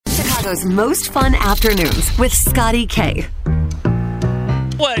Chicago's most fun afternoons with Scotty K.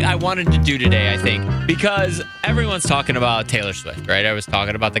 What I wanted to do today, I think, because everyone's talking about Taylor Swift, right? I was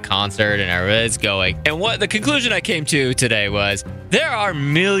talking about the concert and everybody's going. And what the conclusion I came to today was there are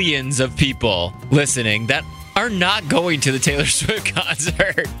millions of people listening that are not going to the Taylor Swift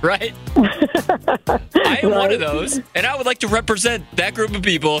concert, right? I am one of those, and I would like to represent that group of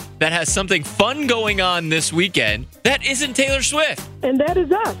people that has something fun going on this weekend that isn't Taylor Swift. And that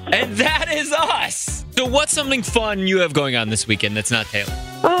is us. And that is us. So what's something fun you have going on this weekend that's not Taylor?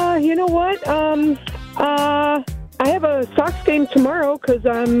 You know what? I have a Sox game tomorrow because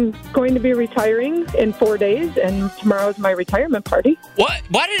I'm going to be retiring in 4 days, and tomorrow is my retirement party. What?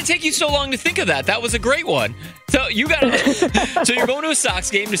 Why did it take you so long to think of that? That was a great one. So you got so you're going to a Sox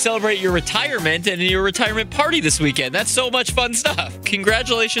game to celebrate your retirement and your retirement party this weekend. That's so much fun stuff.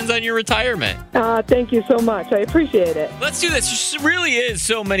 Congratulations on your retirement. Thank you so much. I appreciate it. Let's do this. There really is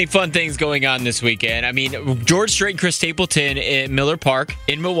so many fun things going on this weekend. I mean, George Strait and Chris Stapleton at Miller Park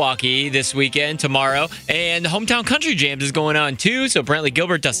in Milwaukee this weekend, tomorrow. And the Hometown Country Jams is going on too. So Brantley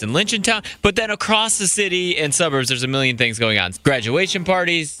Gilbert, Dustin Lynch in town. But then across the city and suburbs, there's a million things going on. Graduation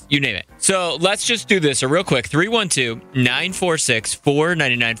parties, you name it. So let's just do this real quick.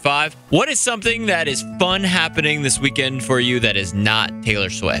 312-946-4995. What is something that is fun happening this weekend for you that is not Taylor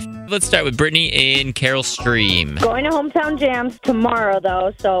Swift? Let's start with Brittany in Carroll Stream. Going to Hometown Jams tomorrow,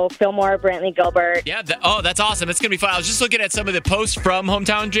 though, so Fillmore, Brantley Gilbert. Yeah, that's awesome. It's going to be fun. I was just looking at some of the posts from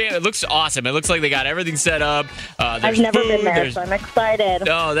Hometown Jam. It looks awesome. It looks like they got everything set up. I've never been there, so I'm excited.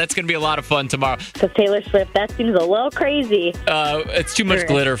 Oh, that's going to be a lot of fun tomorrow. Because Taylor Swift, that seems a little crazy. It's too much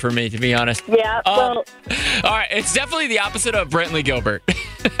glitter for me, to be honest. Yeah, well... all right, it's definitely the opposite of Brantley Gilbert.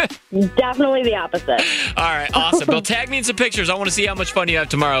 Definitely the opposite. All right, awesome. Well, tag me in some pictures. I want to see how much fun you have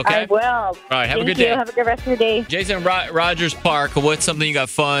tomorrow, okay? I will. All right, have a good day. Have a good rest of your day. Jason, Rogers Park, what's something you got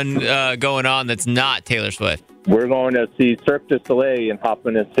fun going on that's not Taylor Swift? We're going to see Cirque du Soleil in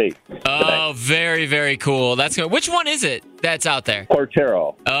Hoffman Estates. Oh, very, very cool. That's good. Which one is it that's out there?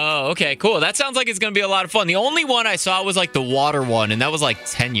 Portero. Oh, okay, cool. That sounds like it's going to be a lot of fun. The only one I saw was like the water one, and that was like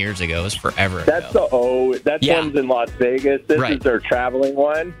 10 years ago. It was forever ago. One's in Las Vegas. This is their traveling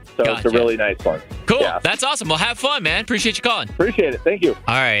one, so Gotcha. It's a really nice one. Cool. Yeah. That's awesome. Well, have fun, man. Appreciate you calling. Appreciate it. Thank you.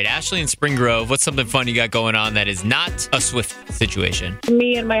 All right, Ashley in Spring Grove, what's something fun you got going on that is not a Swift situation?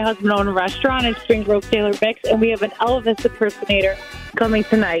 Me and my husband own a restaurant in Spring Grove, Taylor Mix, and we have an Elvis impersonator coming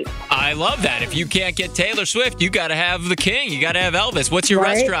tonight. I love that. If you can't get Taylor Swift, you got to have the king. You got to have Elvis. What's your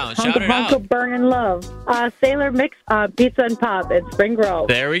restaurant? Shout it out. Uncle Burnin' Love. Sailor Mix Pizza and Pub in Spring Grove.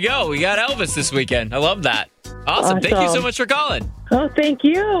 There we go. We got Elvis this weekend. I love that. Awesome. Thank you so much for calling. Oh, thank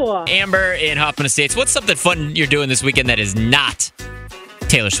you. Amber in Hoffman Estates, what's something fun you're doing this weekend that is not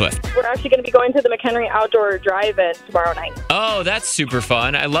Taylor Swift? We're actually going to be going to the McHenry Outdoor Drive-In tomorrow night. Oh, that's super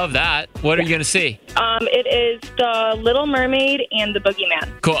fun. I love that. What are you going to see? It is The Little Mermaid and The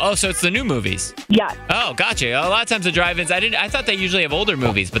Boogeyman. Cool. Oh, so it's the new movies. Yes. Oh, gotcha. A lot of times the drive-ins, I thought they usually have older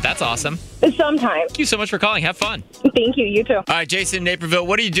movies, but that's awesome. Sometimes. Thank you so much for calling. Have fun. Thank you. You too. All right, Jason in Naperville,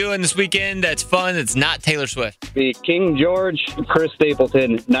 what are you doing this weekend that's fun that's not Taylor Swift? The King George, Chris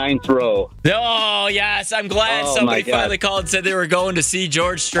Stapleton, 9th row. Oh, yes. I'm glad somebody finally called and said they were going to see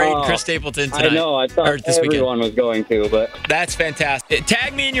George Strait and Chris Stapleton tonight. I know. I thought everyone was going to, but... That's fantastic.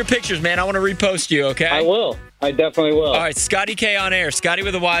 Tag me in your pictures, man. I want to repost you, okay? I will. I definitely will. All right, Scotty K on air. Scotty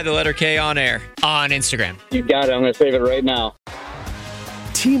with a Y, the letter K on air on Instagram. You got it. I'm going to save it right now.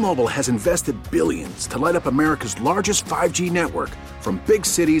 T-Mobile has invested billions to light up America's largest 5G network, from big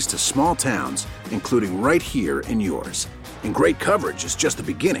cities to small towns, including right here in yours. And great coverage is just the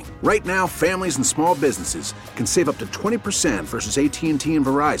beginning. Right now, families and small businesses can save up to 20% versus AT&T and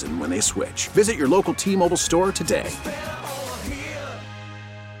Verizon when they switch. Visit your local T-Mobile store today.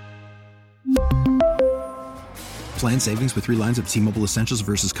 Plan savings with 3 lines of T-Mobile Essentials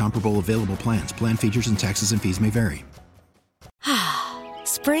versus comparable available plans. Plan features and taxes and fees may vary.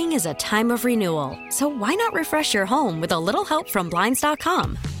 Spring is a time of renewal, so why not refresh your home with a little help from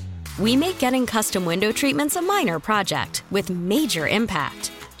Blinds.com? We make getting custom window treatments a minor project with major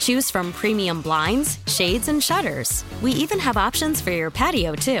impact. Choose from premium blinds, shades, and shutters. We even have options for your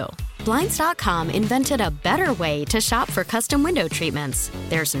patio, too. Blinds.com invented a better way to shop for custom window treatments.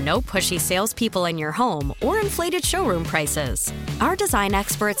 There's no pushy salespeople in your home or inflated showroom prices. Our design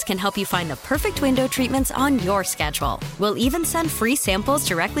experts can help you find the perfect window treatments on your schedule. We'll even send free samples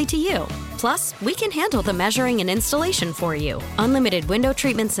directly to you. Plus, we can handle the measuring and installation for you. Unlimited window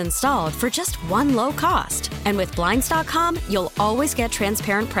treatments installed for just one low cost. And with Blinds.com, you'll always get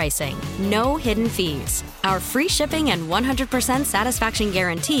transparent pricing. No hidden fees. Our free shipping and 100% satisfaction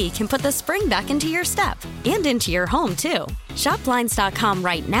guarantee can put the spring back into your step and into your home, too. Shop Blinds.com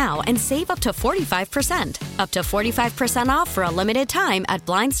right now and save up to 45%. Up to 45% off for a limited time at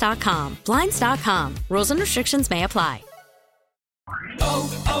Blinds.com. Blinds.com. Rules and restrictions may apply.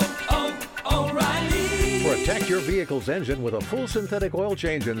 O'Reilly. Protect your vehicle's engine with a full synthetic oil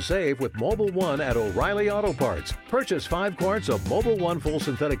change and save with Mobil 1 at O'Reilly Auto Parts. Purchase 5 quarts of Mobil 1 full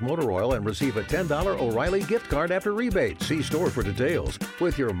synthetic motor oil and receive a $10 O'Reilly gift card after rebate. See store for details.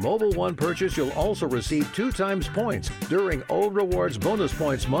 With your Mobil 1 purchase, you'll also receive 2 times points during O Rewards Bonus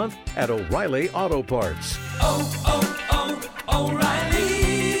Points Month at O'Reilly Auto Parts. O'Reilly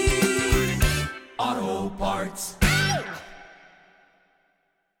Auto Parts.